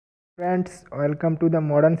Friends, welcome to the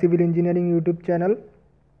modern civil engineering YouTube channel.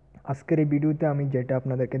 আজকের এই ভিডিওতে আমি যেটা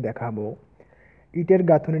আপনাদেরকে দেখাবো, ইটের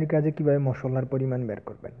গাঁথনির কাজে কিভাবে মশলার পরিমাণ বের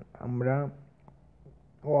করবেন। আমরা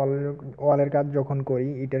ওয়ালের কাজ যখন করি,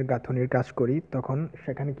 ইটের গাঁথনির কাজ করি, তখন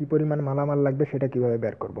সেখানে কি পরিমাণ মালামাল লাগবে সেটা কিভাবে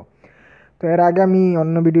বের করব। তো এর আগে আমি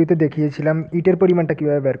অন্য ভিডিওতে দেখিয়েছিলাম ইটের পরিমাণটা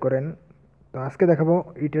কিভাবে বের করেন। তো আজকে দেখাবো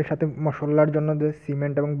ইটের সাথে মশলার জন্য যে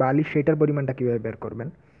সিমেন্ট এবং বালি, সেটার পরিমাণটা কিভাবে বের করবেন।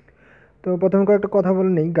 তো প্রথমে কয়েকটা কথা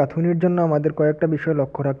বলে নেই। গাঁথনির জন্য আমাদের কয়েকটা বিষয়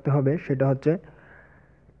লক্ষ্য রাখতে হবে। সেটা হচ্ছে,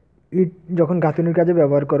 ইট যখন গাঁথনির কাজে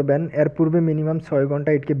ব্যবহার করবেন, এর পূর্বে মিনিমাম 6 ঘন্টা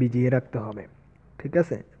ইটকে ভিজিয়ে রাখতে হবে। ঠিক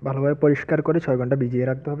আছে, ভালোভাবে পরিষ্কার করে 6 ঘন্টা ভিজিয়ে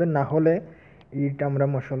রাখতে হবে। না হলে ইট আমরা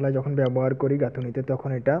মশলায় যখন ব্যবহার করি গাঁথনিতে, তখন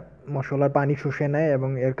এটা মশলার পানি শুষে নেয় এবং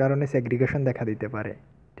এর কারণে সেগ্রিগেশন দেখা দিতে পারে।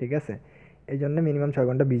 ঠিক আছে, এই জন্য মিনিমাম 6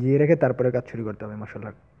 ঘন্টা ভিজিয়ে রেখে তারপরে কাজ শুরু করতে হবে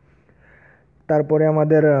মশলার। তারপরে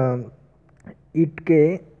আমাদের ইটকে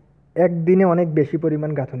একদিনে অনেক বেশি পরিমাণ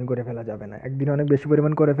গাঁথনি করে ফেলা যাবে না। একদিনে অনেক বেশি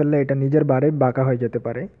পরিমাণ করে ফেললে এটা নিজের বারে বাঁকা হয়ে যেতে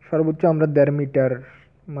পারে। সর্বোচ্চ আমরা 1.5 মিটার,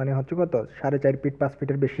 মানে হচ্ছে কত, 4.5 ফিট 5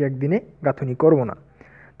 ফিটের বেশি একদিনে গাঁথনি করব না।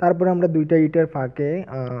 তারপরে আমরা দুইটা ইটের ফাঁকে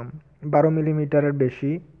 12 মিলিমিটারের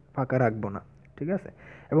বেশি ফাঁকা রাখবো না। ঠিক আছে,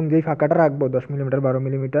 এবং যেই ফাঁকাটা রাখবো 10 মিলিমিটার 12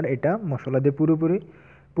 মিলিমিটার, এটা মশলা দিয়ে পুরোপুরি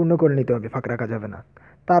পূর্ণ করে নিতে হবে, ফাঁকা রাখা যাবে না।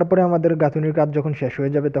 তারপরে আমাদের গাঁথনির কাজ যখন শেষ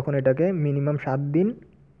হয়ে যাবে, তখন এটাকে মিনিমাম 7 দিন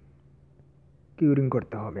কিউরিং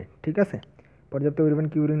করতে হবে। ঠিক আছে, পর্যাপ্ত পরিমাণ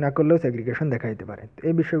কিউরিং না করলেও সেগ্রিগেশন দেখা দিতে পারে। তো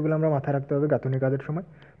এই বিষয়গুলো আমরা মাথায় রাখতে হবে গাঁথনি কাজের সময়।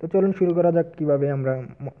 তো চলুন শুরু করা যাক কীভাবে আমরা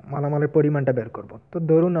মালামালের পরিমাণটা বের করব। তো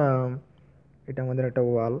ধরুন এটা আমাদের একটা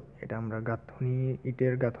ওয়াল, এটা আমরা গাঁথনি,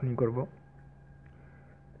 ইটের গাঁথনি করব।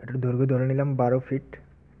 এটার দৈর্ঘ্য ধরে নিলাম 12 ফিট।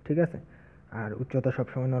 ঠিক আছে, আর উচ্চতা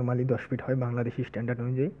সবসময় নর্মালি 10 ফিট হয় বাংলাদেশি স্ট্যান্ডার্ড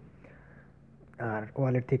অনুযায়ী। আর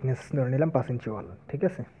ওয়ালের থিকনেস ধরে নিলাম 5 ইঞ্চি ওয়াল। ঠিক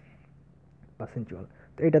আছে, 5 ইঞ্চি ওয়াল।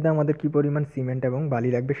 তো এটাতে আমাদের কি পরিমাণ সিমেন্ট এবং বালি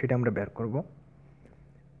লাগবে সেটা আমরা বের করব।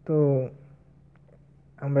 তো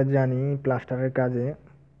আমরা জানি প্লাস্টারের কাজে,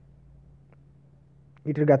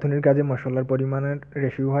 ইটের গাঁথনির কাজে মশলার পরিমাণের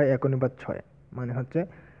রেশিও হয় 1:6। মানে হচ্ছে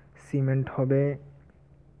সিমেন্ট হবে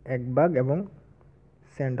 1 ভাগ এবং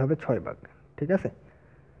স্যান্ড হবে 6 ভাগ। ঠিক আছে,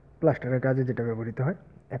 প্লাস্টারের কাজে যেটা ব্যবহৃত হয়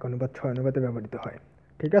 1:6 অনুপাতে ব্যবহৃত হয়।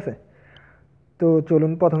 ঠিক আছে, তো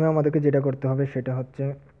চলুন প্রথমে আমাদেরকে যেটা করতে হবে সেটা হচ্ছে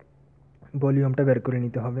ভলিউমটা বের করে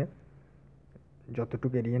নিতে হবে।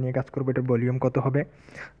 যতটুকু এরিয়া নিয়ে কাজ করবো, এটার ভলিউম কত হবে,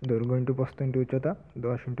 দৈর্ঘ্য ইন্টু প্রস্থ ইন্টু উচ্চতা,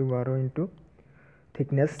 10 ইন্টু 12 ইন্টু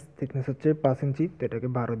থিকনেস হচ্ছে 5 ইঞ্চি। তো এটাকে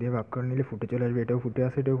 12 দিয়ে ভাগ করে নিলে ফুটে চলে আসবে। এটাও ফুটে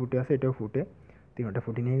আছে, এটাও ফুটে আছে, এটাও ফুটে, তিনটা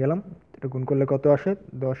ফুটে নিয়ে গেলাম। এটা গুণ করলে কত আসে,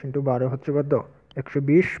 10 ইন্টু 12 হচ্ছে কত,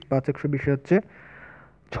 120। 5 120 হচ্ছে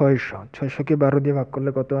 600। 600কে 12 দিয়ে ভাগ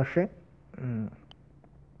করলে কত আসে,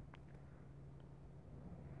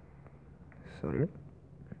 সরি,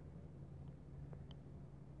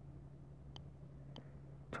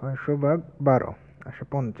 600/12 আসে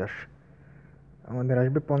 50। আমাদের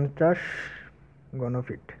আসবে 50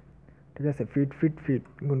 ঘনফিট। ঠিক আছে, ফিট ফিট ফিট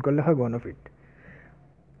গুণ করলে হয় ঘনফিট।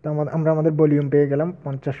 তো আমরা আমাদের ভলিউম পেয়ে গেলাম।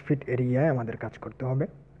 50 ফিট এরিয়ায় আমাদের কাজ করতে হবে।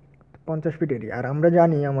 50 ফিট এরিয়া। আর আমরা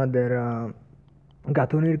জানি আমাদের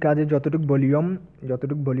গাঁথনির কাজে যতটুকু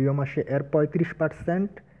ভলিউম আসে, এর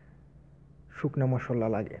 35% শুকনো মশলা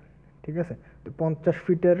লাগে। ঠিক আছে, তো 50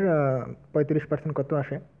 ফিটের 35% কত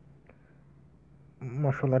আসে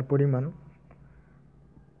মশলার পরিমাণ,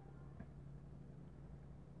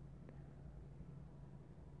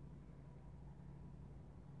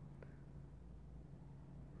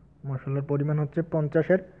 মশলার পরিমাণ হচ্ছে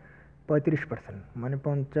 50-এর 35%, মানে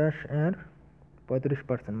 50-এর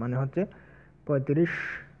 35% মানে হচ্ছে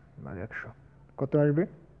 35/100। কত আসবে,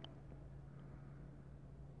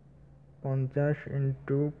 50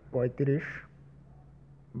 ইন্টু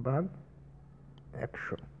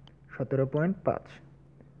 35/100, 17.5।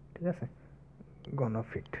 ঠিক আছে,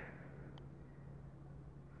 ঘনফিট।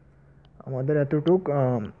 আমাদের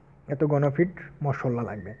এত ঘনফিট মশলা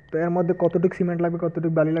লাগবে। তো এর মধ্যে কতটুকু সিমেন্ট লাগবে,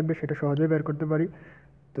 কতটুকু বালি লাগবে সেটা সহজেই বের করতে পারি।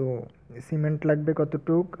 তো সিমেন্ট লাগবে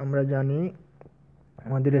কতটুক, আমরা জানি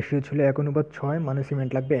আমাদের রেশিও ছিল 1:6, মানে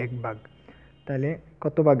সিমেন্ট লাগবে 1 ভাগ। তাহলে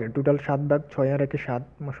কত ভাগের, টোটাল 7 ভাগ, 6 আর 1 7,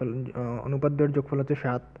 মশলা অনুপাত দেওয়ার যোগফল হচ্ছে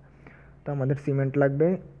 7। তো আমাদের সিমেন্ট লাগবে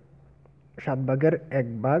 7 ভাগের 1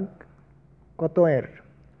 ভাগ, কত এর,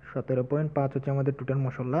 17.5 হচ্ছে আমাদের টোটাল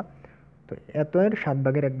মশলা। তো এত এর 7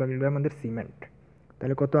 ভাগের 1 ভাগ লাগবে আমাদের সিমেন্ট।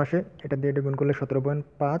 তাহলে কত আসে, এটা দিয়ে এটা গুণ করলে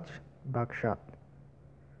 17.5/7,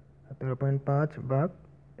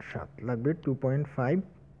 17.5/7 লাগবে 2.5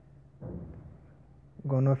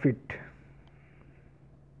 ঘনফিট,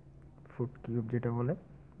 ফুট কিউব যেটা বলে,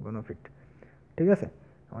 ঘনফিট। ঠিক আছে,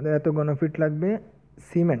 আমাদের এত ঘনফিট লাগবে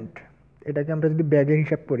সিমেন্ট। এটাকে আমরা যদি ব্যাগের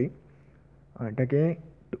হিসাব করি, এটাকে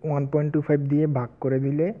 1.25 দিয়ে ভাগ করে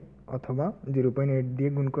দিলে অথবা 0.8 দিয়ে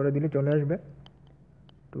গুণ করে দিলে চলে আসবে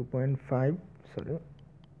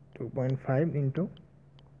 2.5 ইন্টু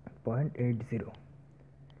 0.80,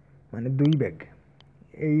 মানে 2 ব্যাগ।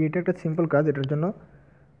 এটা একটা সিম্পল কাজ, এটার জন্য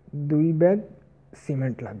 2 ব্যাগ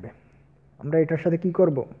সিমেন্ট লাগবে। আমরা এটার সাথে কি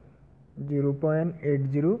করব,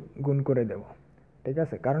 0.80 গুণ করে দেব, ঠিক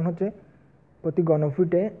আছে? কারণ হচ্ছে প্রতি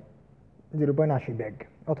ঘনফুটে 0.80 ব্যাগ,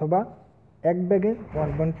 অথবা এক ব্যাগে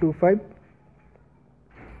 1.25।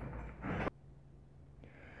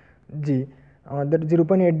 জি, আমাদের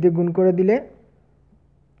 0.8 দিয়ে গুণ করে দিলে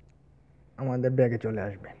আমাদের ব্যাগে চলে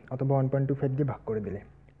আসবে, অথবা 1.25 দিয়ে ভাগ করে দিলে,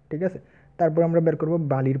 ঠিক আছে? তারপর আমরা বের করব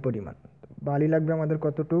বালির পরিমাণ। বালি লাগবে আমাদের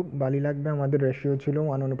কতটুক, বালি লাগবে আমাদের রেশিও ছিল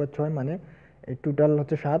 1:6, মানে এই টোটাল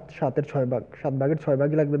হচ্ছে 7, 7-এর 6 ভাগ, 7 ভাগের 6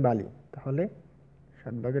 ভাগই লাগবে বালি। তাহলে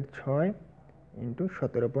 7 ভাগের 6 ইন্টু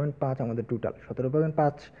 17.5 আমাদের টোটাল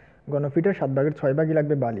 17.5 ঘনফিটের 7 ভাগের 6 ভাগই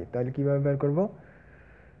লাগবে বালি। তাহলে কীভাবে বের করব,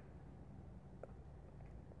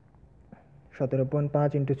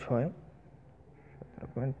 17.5 ইন্টু 6,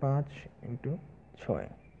 17.5 ইন্টু 6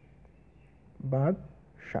 ভাগ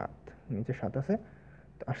 7, নিচে 7 আছে,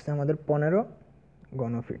 তো আসছে আমাদের 15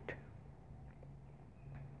 ঘনফিট,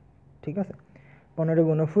 ঠিক আছে? 15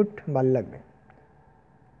 ঘনফুট বালি লাগবে।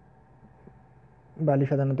 বালি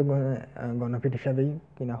সাধারণত ঘনফিট হিসাবেই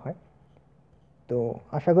কিনা হয়। তো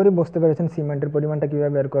আশা করি বুঝতে পেরেছেন সিমেন্টের পরিমাণটা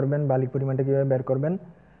কীভাবে বের করবেন, বালির পরিমাণটা কীভাবে বের করবেন,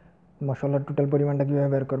 মশলার টোটাল পরিমাণটা কীভাবে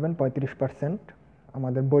বের করবেন। 35%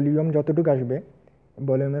 আমাদের ভলিউম যতটুকু আসবে,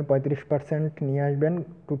 ভলিউমের 35% নিয়ে আসবেন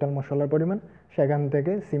টোটাল মশলার পরিমাণ। সেখান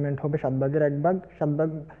থেকে সিমেন্ট হবে 7 ভাগের 1 ভাগ, 7 ভাগ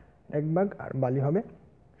 1 ভাগ, আর বালি হবে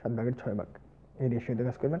 7 ভাগের 6 ভাগ। এই রেশিওতে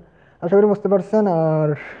কাজ করবেন। আশা করি বুঝতে পারছেন। আর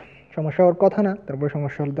সমস্যা হওয়ার কথা না, তারপরে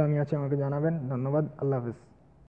সমস্যা হলে তো আমি আছি, আমাকে জানাবেন। ধন্যবাদ, আল্লাহ হাফিজ।